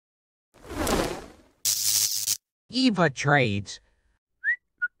Eva Trades.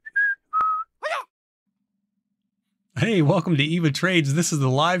 Hey, welcome to Eva Trades. This is the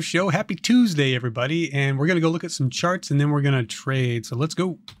live show. Happy Tuesday, everybody. And we're going to go look at some charts and then we're going to trade. So let's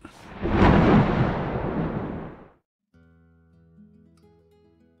go.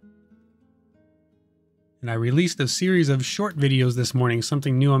 And I released a series of short videos this morning,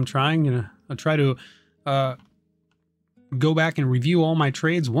 something new I'm trying. I'll try to go back and review all my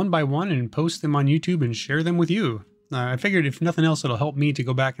trades one by one and post them on YouTube and share them with you. I figured if nothing else, it'll help me to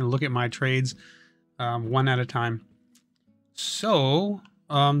go back and look at my trades one at a time. So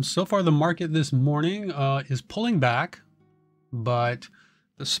far the market this morning is pulling back, but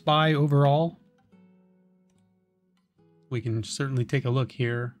the SPY overall, we can certainly take a look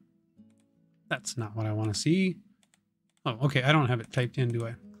here. That's not what I want to see. Oh, okay. I don't have it typed in, do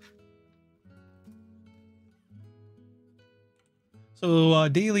I? So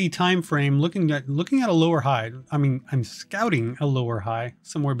daily time frame, looking at a lower high. I mean, I'm scouting a lower high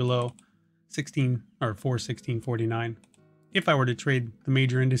somewhere below 16 or 416.49. If I were to trade the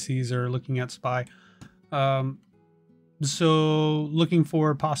major indices or looking at SPY. So looking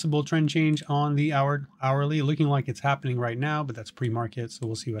for a possible trend change on the hourly, looking like it's happening right now, but that's pre-market, so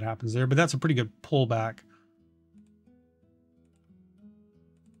we'll see what happens there. But that's a pretty good pullback.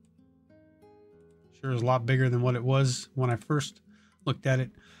 Sure is a lot bigger than what it was when I first looked at it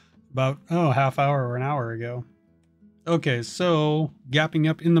about, half hour or an hour ago. Okay, so gapping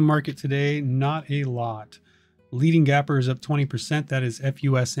up in the market today, not a lot. Leading gapper is up 20%. That is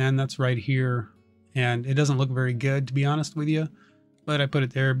FUSN. That's right here. And it doesn't look very good, to be honest with you. But I put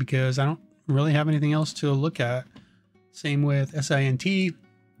it there because I don't really have anything else to look at. Same with SINT. You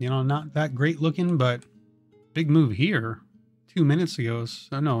know, not that great looking, but big move here 2 minutes ago.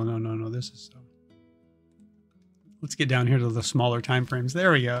 So no. This is... Let's get down here to the smaller time frames.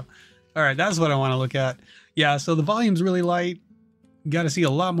 There we go. All right, that's what I want to look at. Yeah, so the volume's really light. Got to see a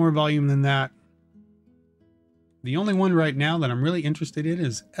lot more volume than that. The only one right now that I'm really interested in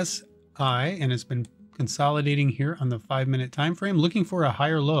is SI, and it's been consolidating here on the 5-minute time frame, looking for a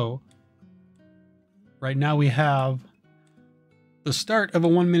higher low. Right now we have the start of a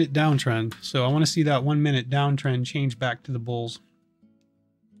 1-minute downtrend. So I want to see that 1-minute downtrend change back to the bulls.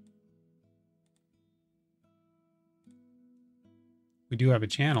 We do have a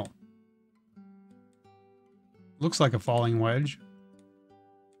channel. Looks like a falling wedge.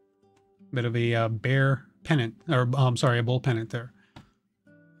 Bit of a bear pennant, or I'm sorry, a bull pennant there.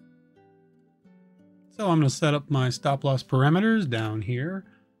 So I'm going to set up my stop loss parameters down here.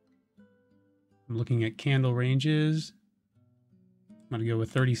 I'm looking at candle ranges. I'm going to go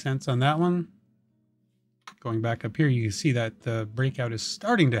with 30 cents on that one. Going back up here, you can see that the breakout is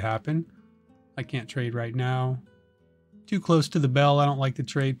starting to happen. I can't trade right now. Too close to the bell. I don't like to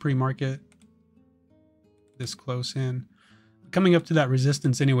trade pre-market this close in. Coming up to that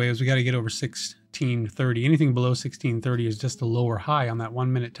resistance anyways, we got to get over 1630. Anything below 1630 is just a lower high on that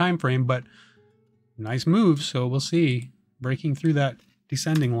 1-minute time frame, but nice move, so we'll see. Breaking through that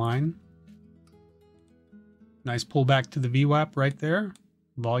descending line. Nice pullback to the VWAP right there.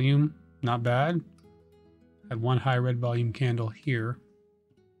 Volume, not bad. Had one high red volume candle here.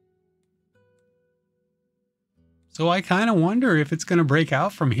 So I kind of wonder if it's going to break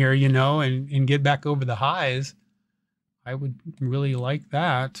out from here, you know, and get back over the highs. I would really like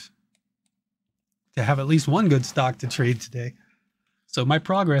that, to have at least one good stock to trade today. So my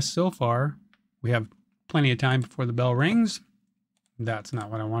progress so far, we have plenty of time before the bell rings. That's not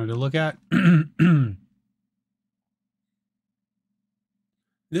what I wanted to look at.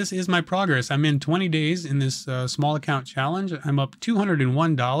 This is my progress. I'm in 20 days in this small account challenge. I'm up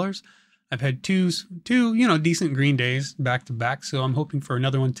 $201. I've had two, decent green days back to back, so I'm hoping for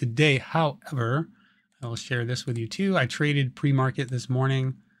another one today. However, I'll share this with you too. I traded pre-market this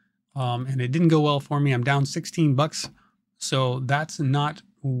morning, and it didn't go well for me. I'm down 16 bucks, so that's not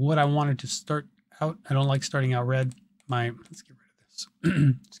what I wanted to start out. I don't like starting out red. Let's get rid of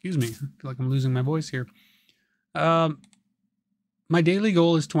this. Excuse me. I feel like I'm losing my voice here. My daily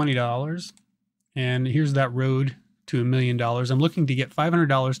goal is $20, and here's that road to $1 million. I'm looking to get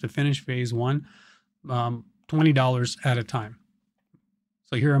 $500 to finish phase one, $20 at a time.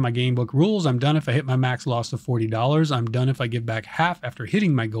 So here are my game book rules. I'm done if I hit my max loss of $40. I'm done if I give back half after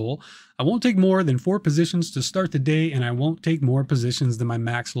hitting my goal. I won't take more than 4 positions to start the day, and I won't take more positions than my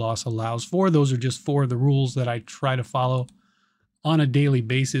max loss allows for. Those are just 4 of the rules that I try to follow on a daily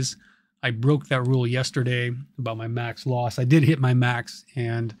basis. I broke that rule yesterday about my max loss. I did hit my max,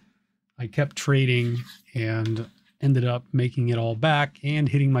 and I kept trading and ended up making it all back and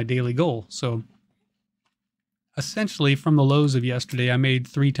hitting my daily goal. So essentially from the lows of yesterday, I made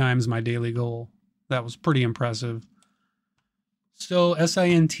 3 times my daily goal. That was pretty impressive. So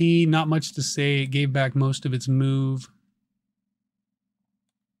SINT, not much to say. It gave back most of its move.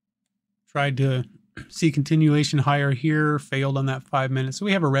 Tried to see continuation higher here, failed on that 5 minutes. So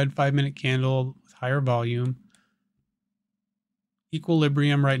we have a red 5-minute candle with higher volume.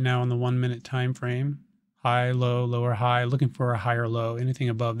 Equilibrium right now on the 1 minute time frame. High, low, lower, high, looking for a higher low. Anything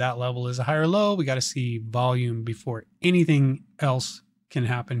above that level is a higher low. We got to see volume before anything else can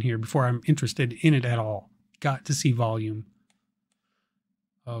happen here, before I'm interested in it at all. Got to see volume.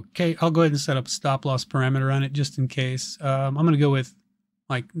 Okay, I'll go ahead and set up a stop loss parameter on it just in case. I'm going to go with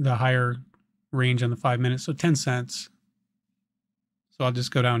like the higher range on the 5 minutes, so 10 cents. So I'll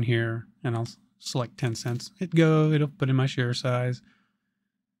just go down here and I'll select 10 cents. It'll put in my share size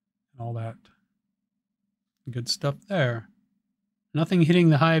and all that. Good stuff there. Nothing hitting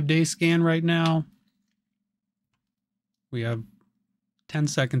the Hive day scan right now. We have 10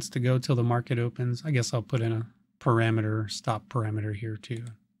 seconds to go till the market opens. I guess I'll put in a parameter, stop parameter here too.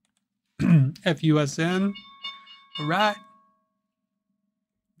 FUSN. All right.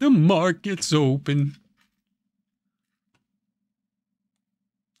 The market's open.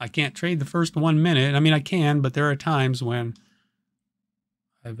 I can't trade the first 1 minute. I mean, I can, but there are times when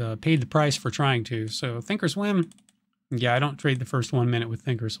I've paid the price for trying to. So Thinkorswim, yeah, I don't trade the first 1 minute with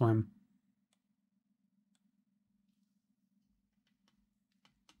Thinkorswim.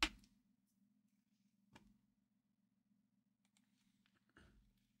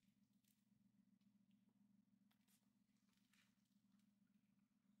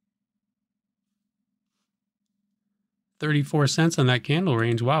 $0.34 on that candle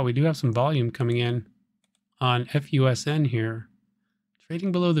range. Wow, we do have some volume coming in on FUSN here.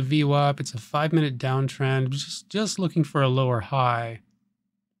 Trading below the VWAP. It's a 5-minute downtrend. Just looking for a lower high.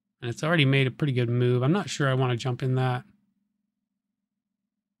 And it's already made a pretty good move. I'm not sure I want to jump in that.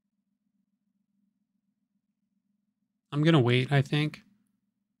 I'm going to wait, I think.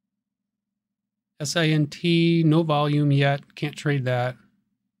 SINT, no volume yet. Can't trade that.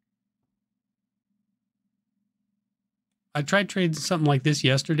 I tried trading something like this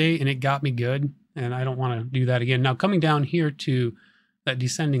yesterday, and it got me good. And I don't want to do that again. Now, coming down here to that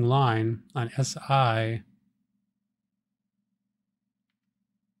descending line on SI,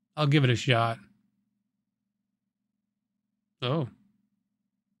 I'll give it a shot. Oh.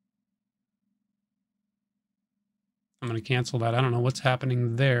 I'm going to cancel that. I don't know what's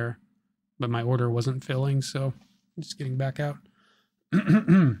happening there, but my order wasn't filling, so I'm just getting back out.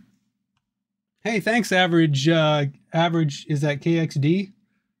 Hey, thanks, Average. Average is at KXD.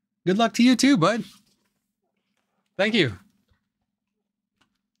 Good luck to you too, bud. Thank you.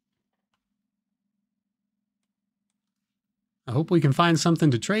 I hope we can find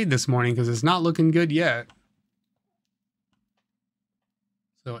something to trade this morning because it's not looking good yet.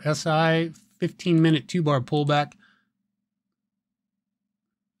 So SI, 15-minute 2-bar pullback.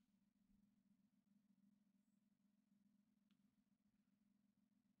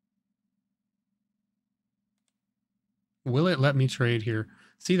 Will it let me trade here?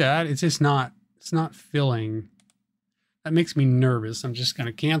 See that? It's just not, it's not filling. That makes me nervous. I'm just going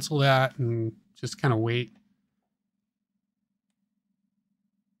to cancel that and just kind of wait.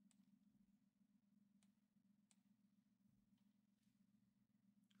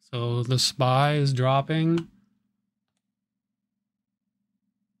 So the SPY is dropping.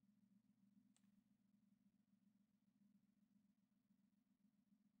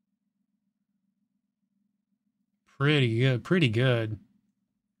 Pretty good, pretty good.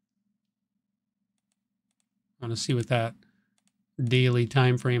 I want to see what that daily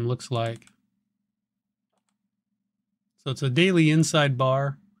time frame looks like. So it's a daily inside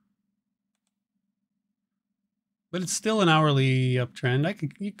bar, but it's still an hourly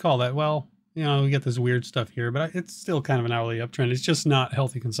uptrend. You call that, well, you know, we get this weird stuff here, but it's still kind of an hourly uptrend. It's just not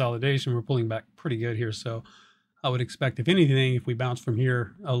healthy consolidation. We're pulling back pretty good here. So I would expect, if anything, if we bounce from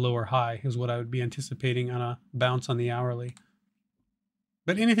here, a lower high is what I would be anticipating on a bounce on the hourly.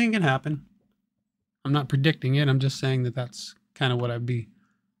 But anything can happen. I'm not predicting it. I'm just saying that that's kind of what I'd be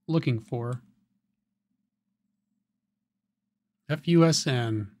looking for.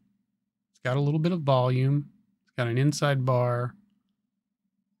 FUSN. It's got a little bit of volume. It's got an inside bar.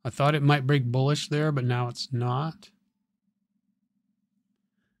 I thought it might break bullish there, but now it's not.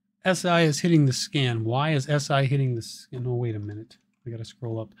 SI is hitting the scan. Why is SI hitting the scan? Oh, wait a minute. I got to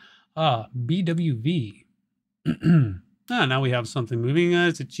scroll up. BWV. Now we have something moving.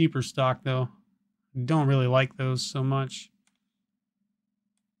 It's a cheaper stock, though. Don't really like those so much.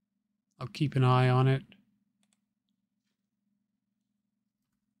 I'll keep an eye on it.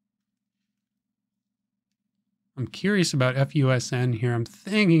 I'm curious about FUSN here. I'm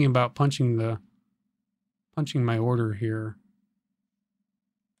thinking about punching the punching my order here.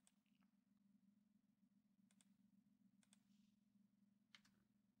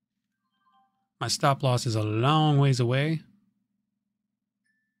 My stop loss is a long ways away.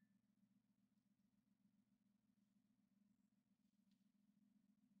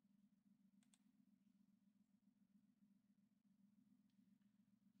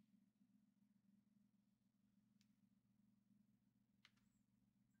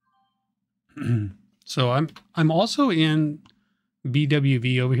 So I'm also in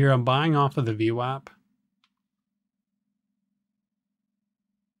BWV over here. I'm buying off of the VWAP.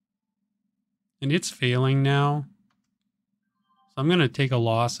 And it's failing now. So I'm going to take a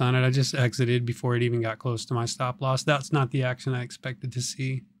loss on it. I just exited before it even got close to my stop loss. That's not the action I expected to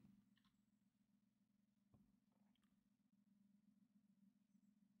see.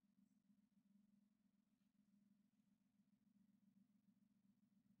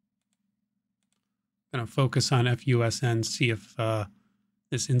 Going to focus on FUSN, see if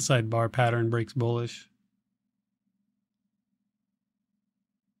this inside bar pattern breaks bullish.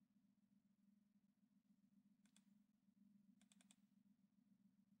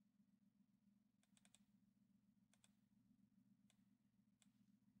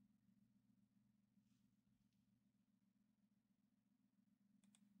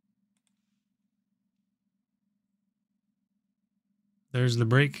 There's the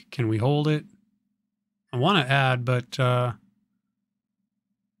break. Can we hold it? I want to add, but not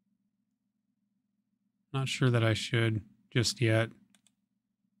sure that I should just yet.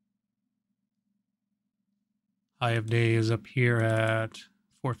 High of day is up here at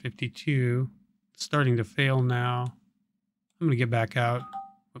 452. It's starting to fail now. I'm going to get back out.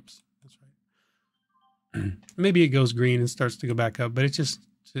 Whoops, that's right. Maybe it goes green and starts to go back up, but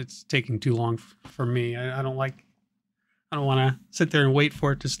it's taking too long for me. I don't want to sit there and wait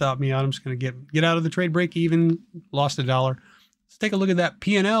for it to stop me out. I'm just going to get out of the trade break even. Lost $1. Let's take a look at that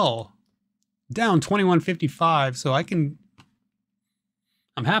P&L. Down 21.55, so I'm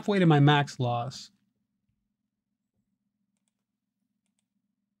halfway to my max loss.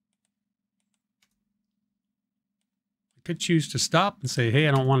 I could choose to stop and say, hey,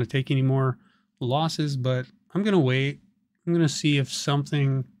 I don't want to take any more losses, but I'm going to wait. I'm going to see if some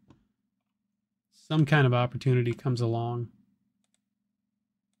kind of opportunity comes along.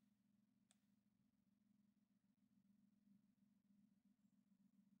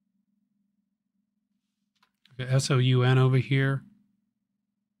 Okay, SOUN over here.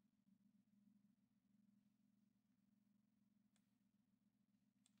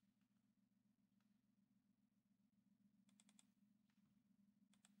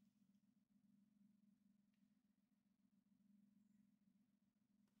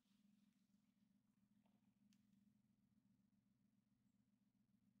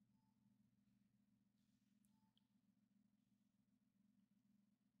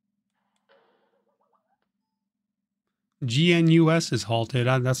 GNUS is halted.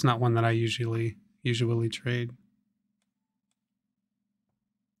 That's not one that I usually trade.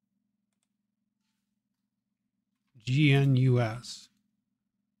 GNUS.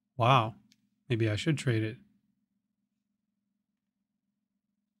 Wow. Maybe I should trade it.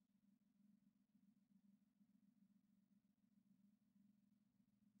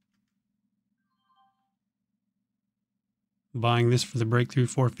 Buying this for the breakthrough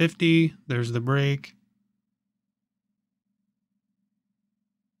 450. There's the break.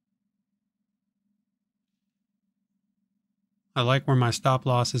 I like where my stop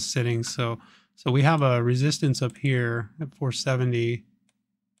loss is sitting. So we have a resistance up here at 470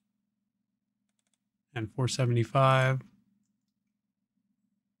 and 475.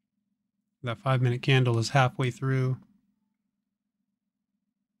 That 5-minute candle is halfway through.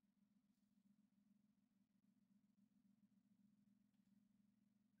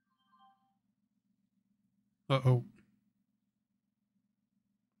 Uh-oh.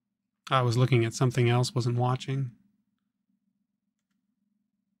 I was looking at something else, wasn't watching.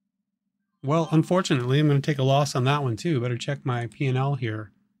 Well, unfortunately, I'm going to take a loss on that one too. Better check my P&L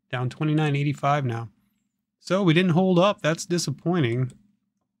here. Down 29.85 now. So we didn't hold up. That's disappointing.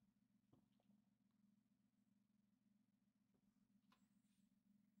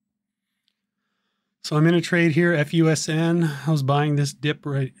 So I'm in a trade here, FUSN. I was buying this dip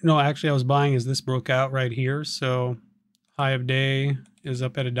right. No, actually I was buying as this broke out right here. So high of day is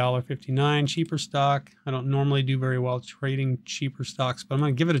up at $1.59. Cheaper stock. I don't normally do very well trading cheaper stocks, but I'm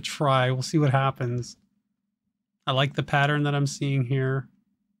going to give it a try. We'll see what happens. I like the pattern that I'm seeing here.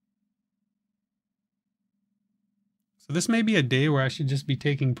 So this may be a day where I should just be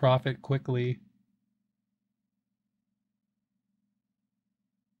taking profit quickly.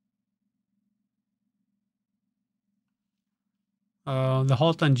 The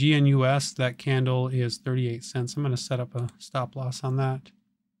halt on GNUS, that candle is 38 cents. I'm going to set up a stop loss on that.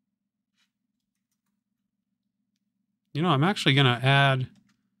 You know, I'm actually going to add,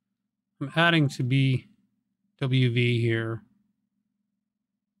 I'm adding to BWV here.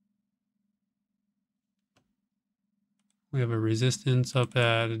 We have a resistance up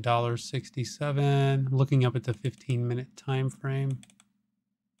at $1.67. Looking up at the 15-minute time frame.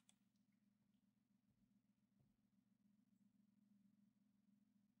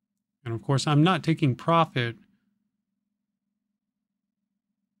 And of course, I'm not taking profit.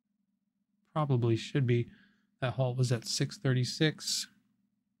 Probably should be. That halt was at 636.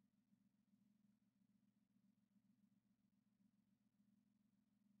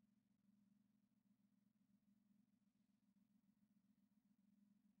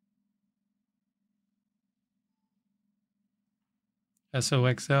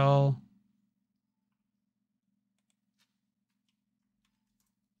 SOXL.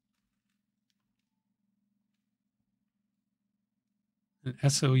 And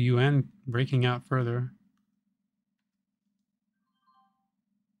SOUN breaking out further.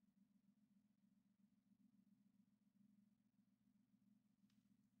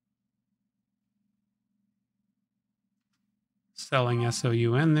 Selling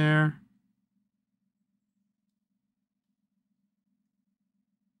SOUN there.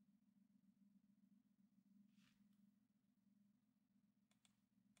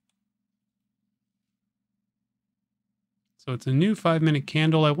 So it's a new 5-minute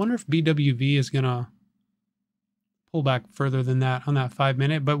candle. I wonder if BWV is going to pull back further than that on that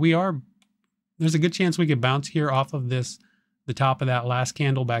 5-minute, but there's a good chance we could bounce here off of the top of that last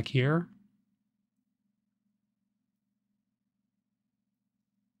candle back here.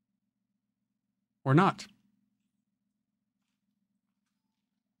 Or not.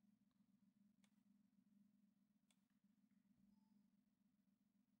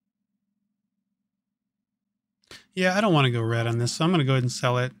 Yeah, I don't want to go red on this, so I'm going to go ahead and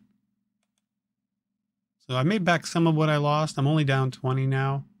sell it. So I made back some of what I lost. I'm only down 20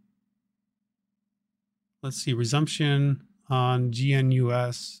 now. Let's see, resumption on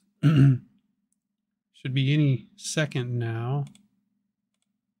GNUS. Should be any second now.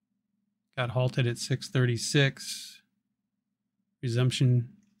 Got halted at 636. Resumption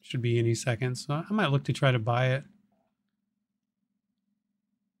should be any second. So I might look to try to buy it.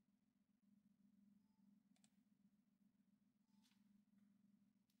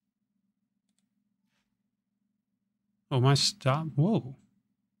 Oh, my stop. Whoa.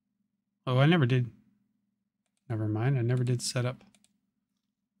 Oh, I never did. Never mind. I never did set up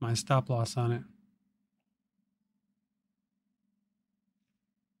my stop loss on it.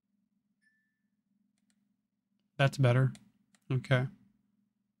 That's better. Okay.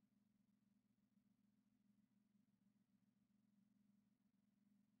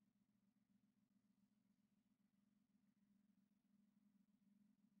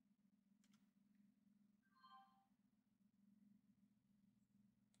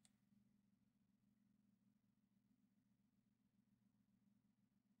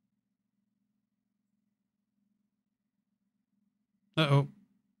 Uh-oh.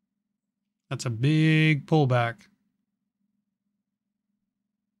 That's a big pullback.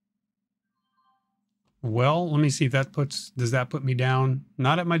 Well, let me see if that does that put me down?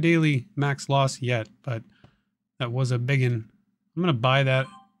 Not at my daily max loss yet, but that was a big one. I'm going to buy that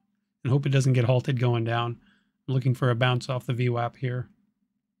and hope it doesn't get halted going down. I'm looking for a bounce off the VWAP here.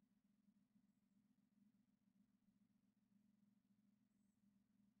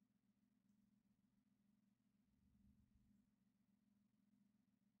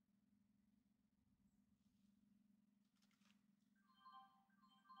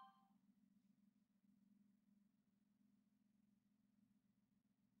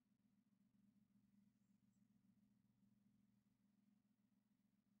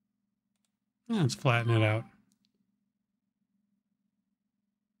 Let's flatten it out.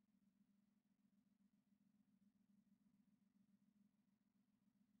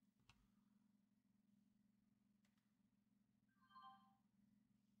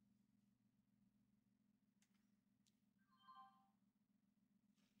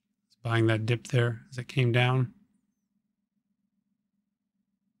 Buying that dip there as it came down.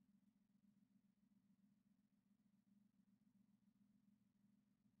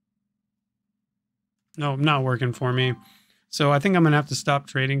 No, not working for me. So I think I'm going to have to stop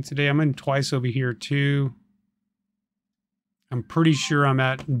trading today. I'm in twice over here too. I'm pretty sure I'm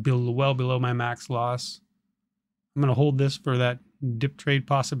at well below my max loss. I'm going to hold this for that dip trade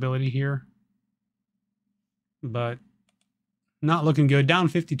possibility here. But not looking good. Down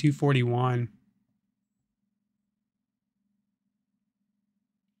 52.41.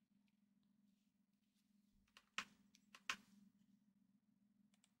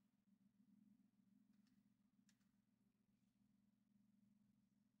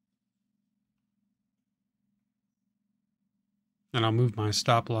 And I'll move my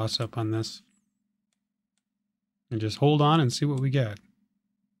stop loss up on this. And just hold on and see what we get.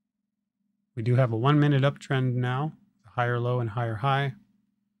 We do have a 1 minute uptrend now. Higher low and higher high.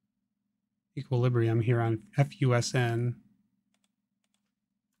 Equilibrium here on FUSN.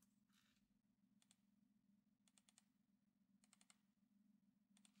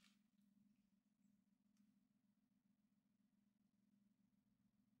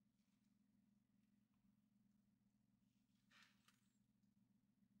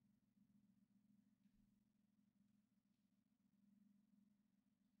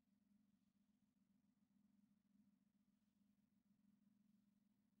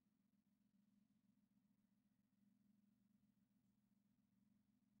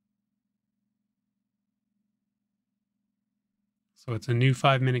 So it's a new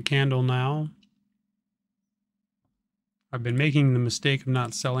 5 minute candle now. I've been making the mistake of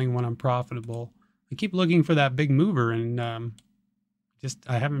not selling when I'm profitable. I keep looking for that big mover and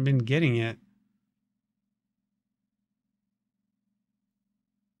I haven't been getting it.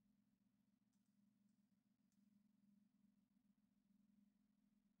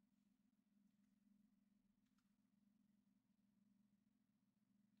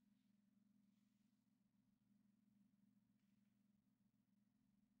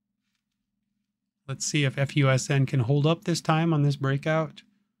 Let's see if FUSN can hold up this time on this breakout.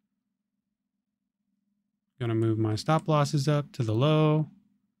 I'm going to move my stop losses up to the low.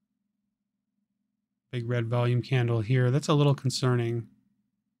 Big red volume candle here. That's a little concerning.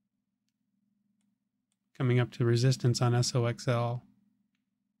 Coming up to resistance on SOXL.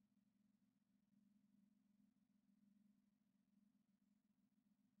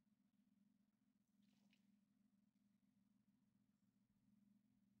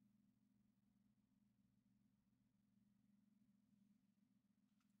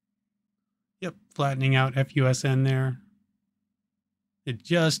 Yep, flattening out FUSN there. It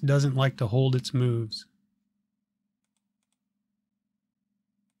just doesn't like to hold its moves.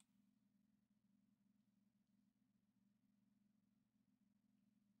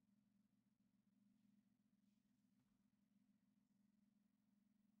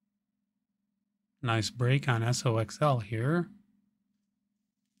 Nice break on SOXL here.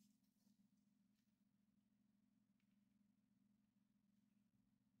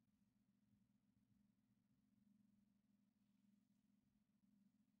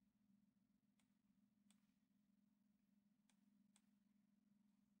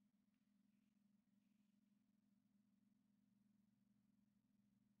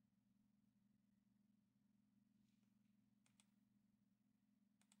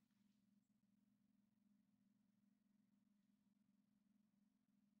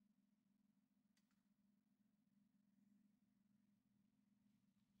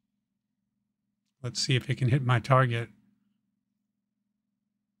 Let's see if it can hit my target.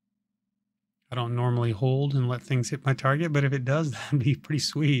 I don't normally hold and let things hit my target, but if it does, that'd be pretty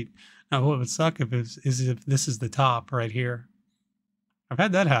sweet. Now, what would suck if if this is the top right here. I've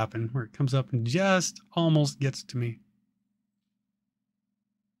had that happen where it comes up and just almost gets to me.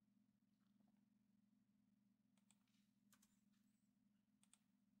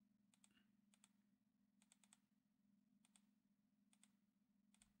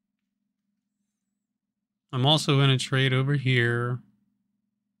 I'm also going to trade over here.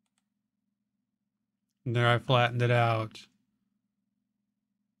 And there I flattened it out.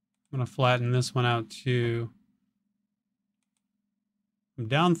 I'm going to flatten this one out too. I'm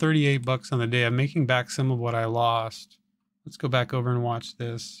down 38 bucks on the day. I'm making back some of what I lost. Let's go back over and watch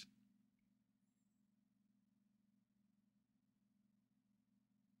this.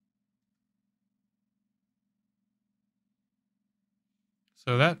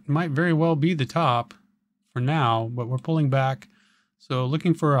 So that might very well be the top for now, but we're pulling back. So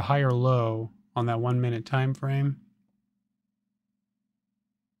looking for a higher low on that 1 minute time frame.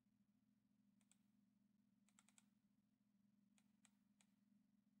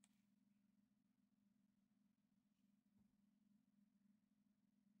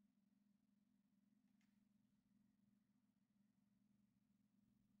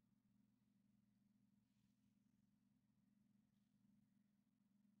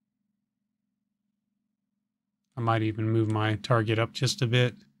 I might even move my target up just a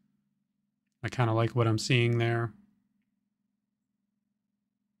bit. I kind of like what I'm seeing there.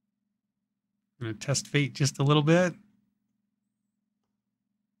 I'm going to test fate just a little bit.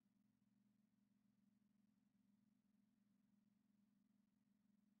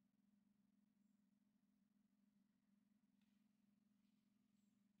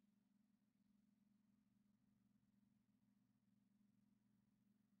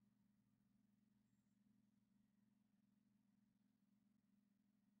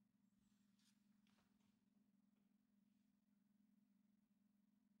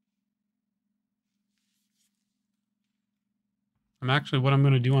 What I'm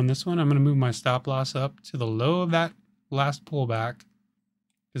going to do on this one, I'm going to move my stop loss up to the low of that last pullback,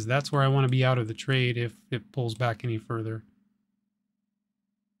 because that's where I want to be out of the trade if it pulls back any further.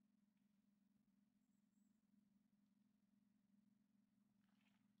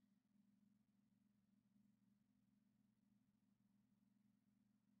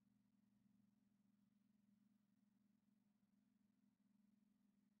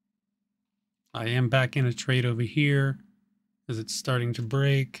 I am back in a trade over here as it's starting to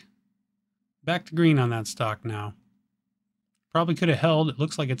break. Back to green on that stock now. Probably could have held. It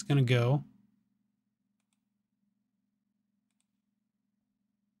looks like it's going to go.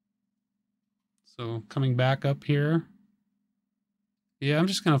 So coming back up here. Yeah, I'm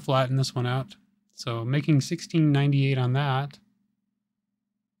just going to flatten this one out. So making 16.98 on that.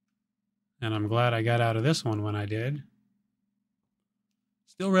 And I'm glad I got out of this one when I did.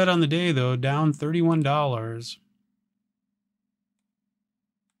 Still red on the day, though, down $31.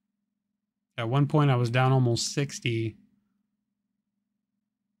 At one point, I was down almost 60.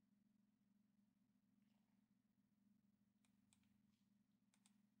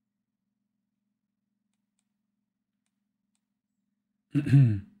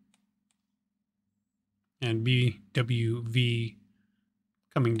 And BWV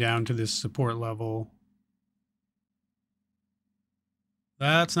coming down to this support level.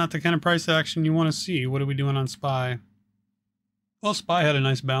 That's not the kind of price action you want to see. What are we doing on SPY? Well, SPY had a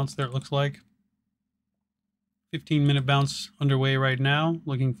nice bounce there, it looks like. 15-minute bounce underway right now.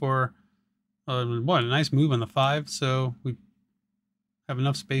 Looking for a nice move on the 5. So we have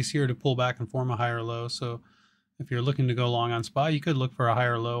enough space here to pull back and form a higher low. So if you're looking to go long on SPY, you could look for a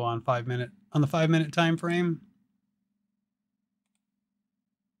higher low on the 5-minute time frame.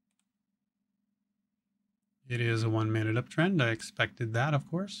 It is a 1-minute uptrend. I expected that, of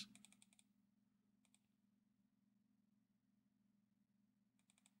course.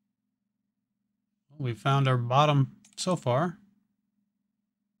 We found our bottom so far.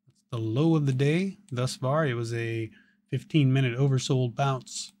 That's the low of the day thus far. It was a 15-minute oversold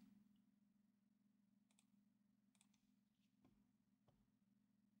bounce.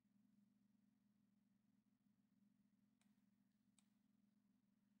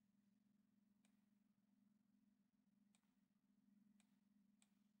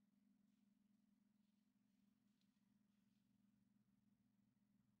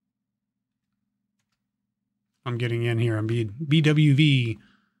 I'm getting in here on BWV,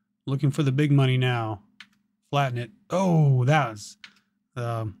 looking for the big money now. Flatten it. Oh, that was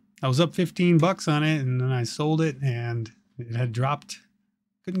I was up 15 bucks on it, and then I sold it, and it had dropped.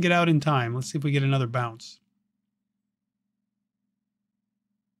 Couldn't get out in time. Let's see if we get another bounce.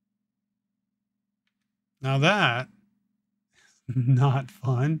 Now that not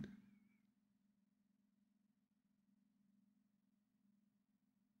fun.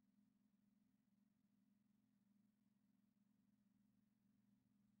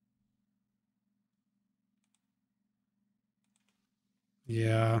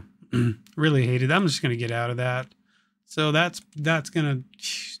 Yeah, really hated. I'm just going to get out of that. So that's going to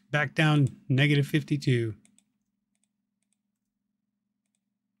back down negative 52.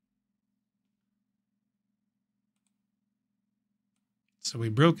 So we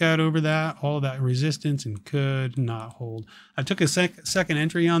broke out over that, all that resistance, and could not hold. I took a second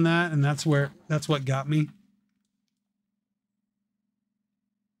entry on that, and that's what got me.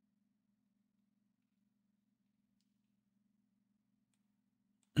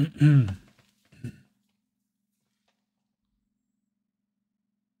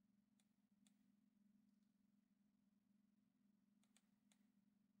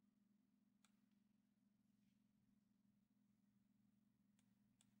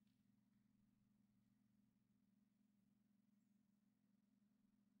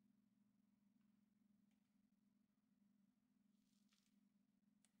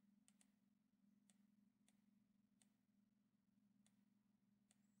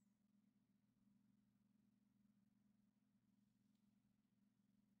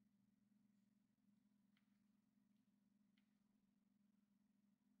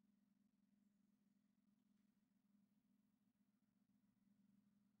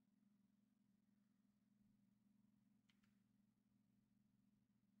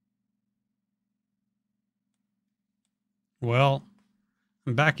 Well,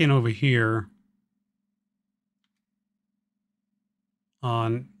 I'm back in over here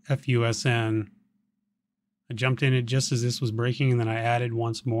on FUSN. I jumped in it just as this was breaking, and then I added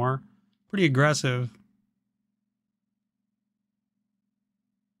once more. Pretty aggressive.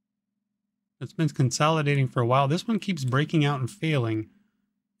 It's been consolidating for a while. This one keeps breaking out and failing,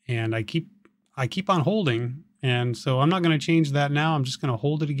 and I keep on holding, And so I'm not going to change that now. I'm just going to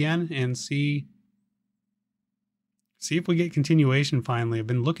hold it again and see if we get continuation finally. I've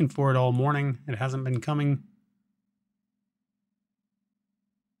been looking for it all morning. It hasn't been coming.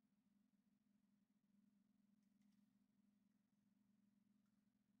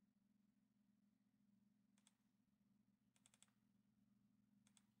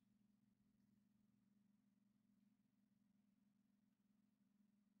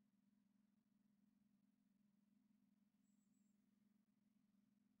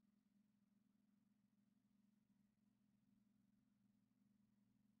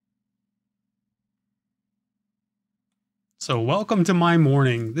 So welcome to my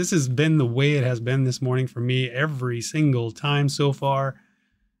morning. This has been the way it has been this morning for me every single time so far.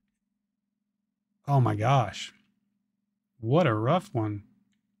 Oh my gosh. What a rough one.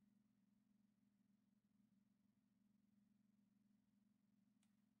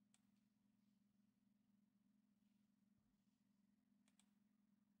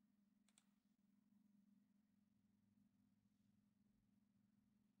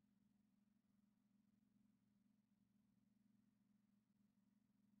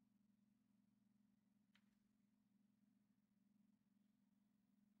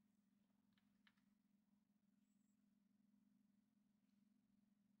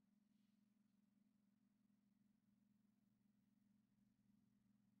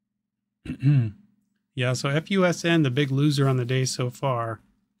 Yeah, so FUSN, the big loser on the day so far.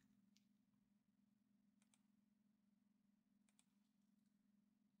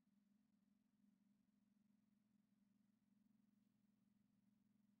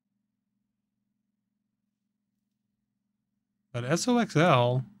 But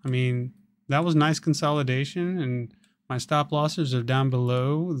SOXL, I mean, that was nice consolidation, and my stop losses are down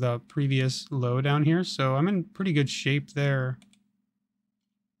below the previous low down here, so I'm in pretty good shape there.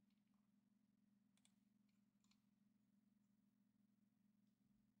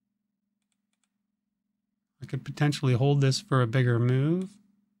 I could potentially hold this for a bigger move.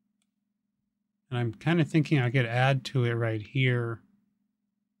 And I'm kind of thinking I could add to it right here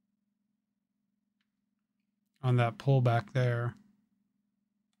on that pullback there.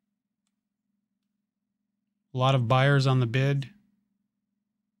 A lot of buyers on the bid.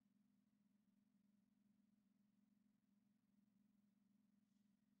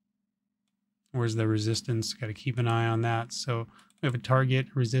 Where's the resistance? Got to keep an eye on that. So we have a target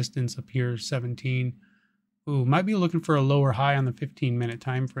resistance up here, 17. Ooh, might be looking for a lower high on the 15-minute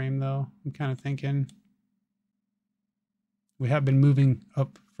time frame, though. I'm kind of thinking. We have been moving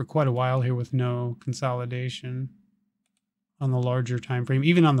up for quite a while here with no consolidation on the larger time frame.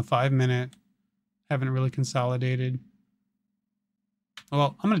 Even on the 5-minute, haven't really consolidated.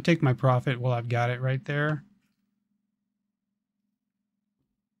 Well, I'm going to take my profit while I've got it right there.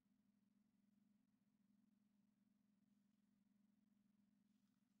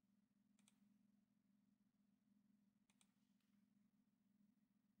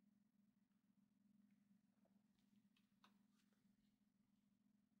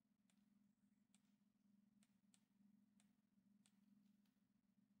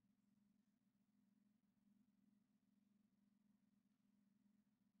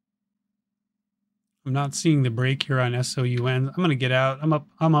 I'm not seeing the break here on SOUN. I'm gonna get out.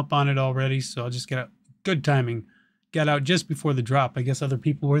 I'm up on it already, so I'll just get out. Good timing. Get out just before the drop. I guess other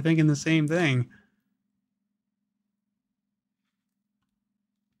people were thinking the same thing.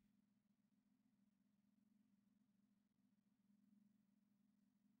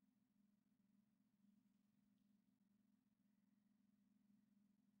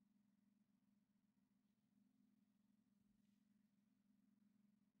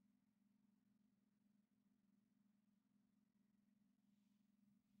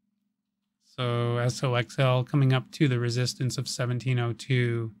 So SOXL coming up to the resistance of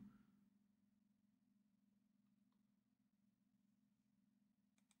 1702.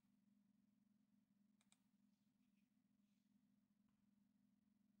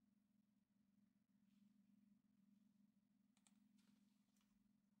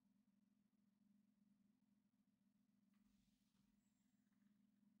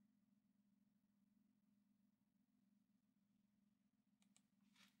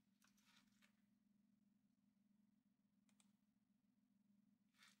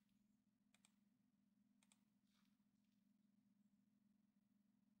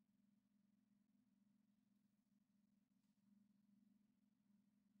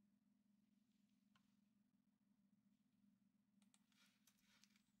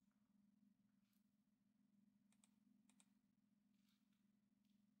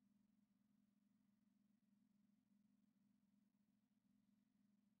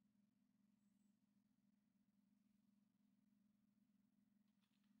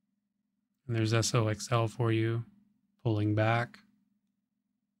 And there's SOXL for you, pulling back.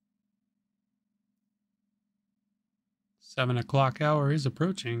 7 o'clock hour is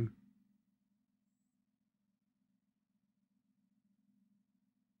approaching.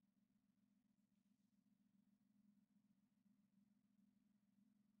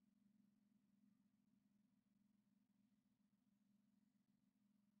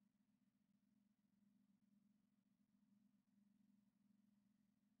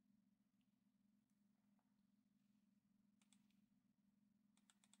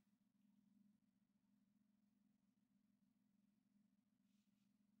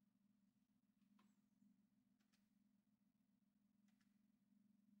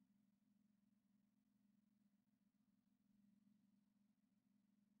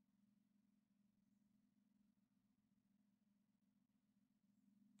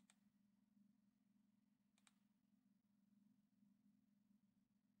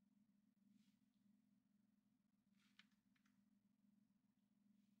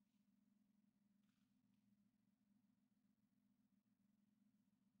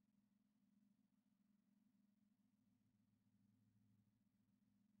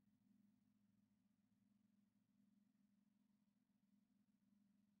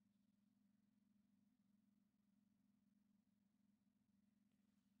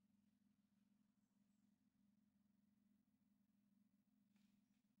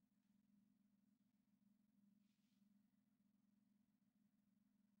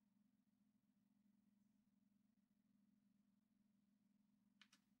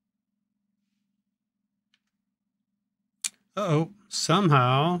 Uh-oh,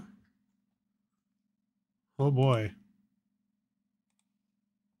 somehow. Oh boy.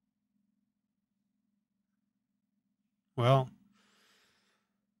 Well,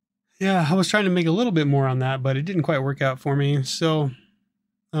 yeah, I was trying to make a little bit more on that, but it didn't quite work out for me. So,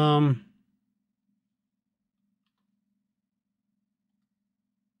 um,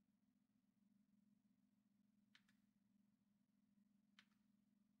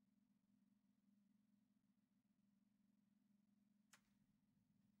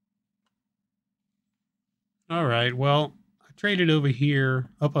 all right. Well, I traded over here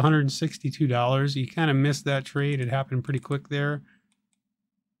up $162. You kind of missed that trade. It happened pretty quick there.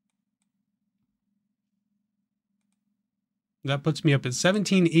 That puts me up at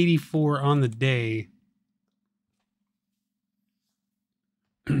 1784 on the day.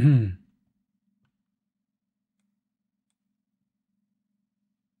 And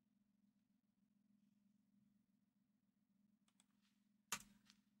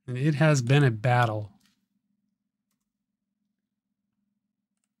it has been a battle.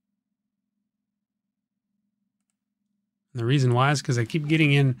 And the reason why is because I keep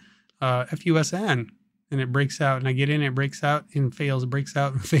getting in FUSN and it breaks out, and I get in, it breaks out and fails, it breaks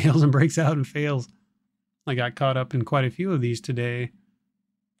out and fails and breaks out and fails. I got caught up in quite a few of these today.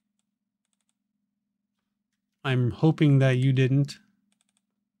 I'm hoping that you didn't.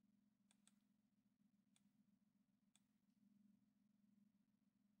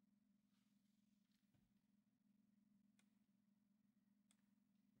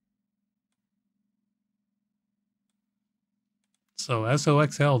 So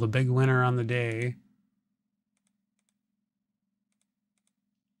SOXL, the big winner on the day.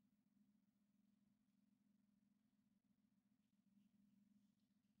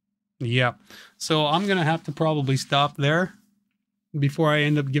 Yeah. So I'm going to have to probably stop there before I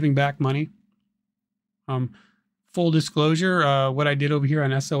end up giving back money. Full disclosure, what I did over here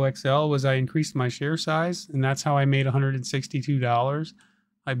on SOXL was I increased my share size, and that's how I made $162.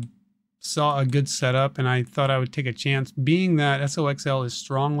 I saw a good setup, and I thought I would take a chance. Being that SOXL is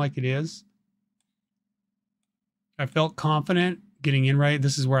strong like it is, I felt confident getting in right.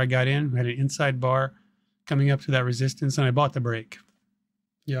 This is where I got in. I had an inside bar coming up to that resistance, and I bought the break.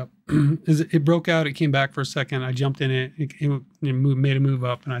 Yep. It broke out. It came back for a second. I jumped in it. It made a move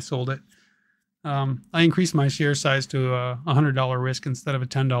up, and I sold it. I increased my share size to a $100 risk instead of a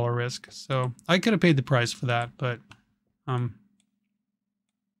 $10 risk. So I could have paid the price for that, but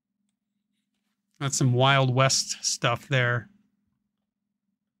that's some Wild West stuff there.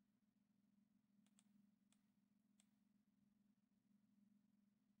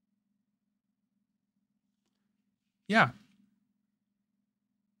 Yeah.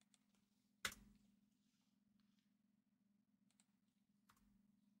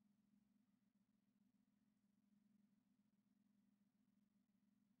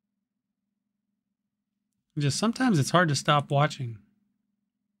 Just sometimes it's hard to stop watching.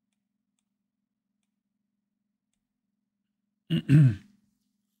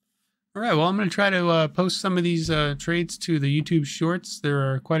 All All right, well, I'm going to try to post some of these trades to the YouTube Shorts. There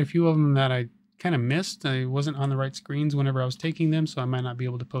are quite a few of them that I kind of missed. I wasn't on the right screens whenever I was taking them, so I might not be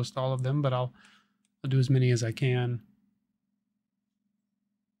able to post all of them, but I'll do as many as I can.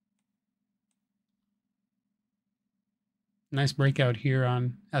 Nice breakout here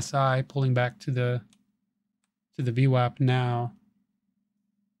on SI, pulling back to the VWAP now.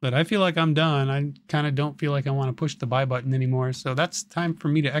 But I feel like I'm done. I kind of don't feel like I want to push the buy button anymore. So that's time for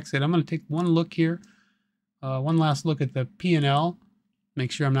me to exit. I'm going to take one look here. One last look at the P&L.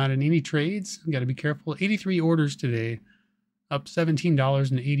 Make sure I'm not in any trades. Got to be careful. 83 orders today, up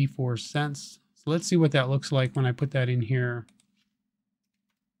 $17.84. So let's see what that looks like when I put that in here.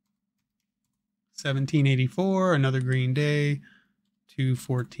 1784, another green day,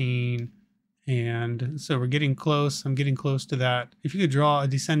 214, and so we're getting close. I'm getting close to that. If you could draw a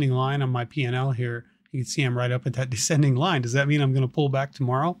descending line on my P&L here, you can see I'm right up at that descending line. Does that mean I'm going to pull back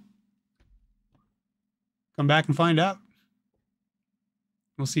tomorrow? Come back and find out.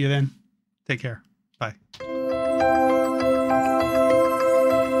 We'll see you then. Take care. Bye.